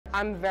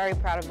I'm very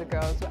proud of the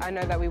girls. I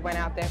know that we went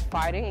out there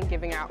fighting and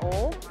giving our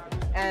all,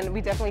 and we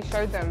definitely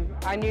showed them.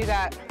 I knew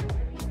that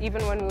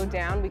even when we were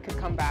down, we could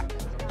come back.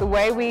 The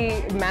way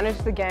we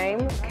managed the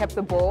game, kept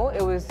the ball,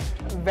 it was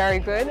very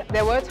good.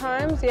 There were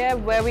times, yeah,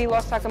 where we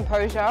lost our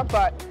composure,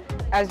 but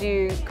as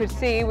you could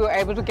see, we were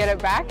able to get it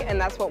back, and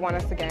that's what won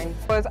us the game.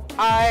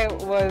 I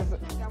was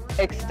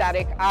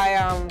ecstatic.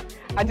 I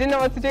didn't know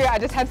what to do. I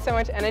just had so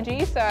much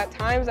energy, so at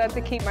times I had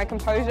to keep my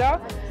composure.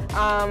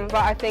 But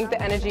I think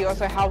the energy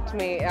also helped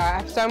me. I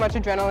have so much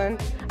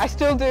adrenaline. I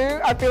still do.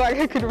 I feel like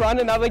I could run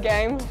another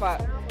game,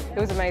 but it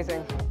was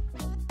amazing.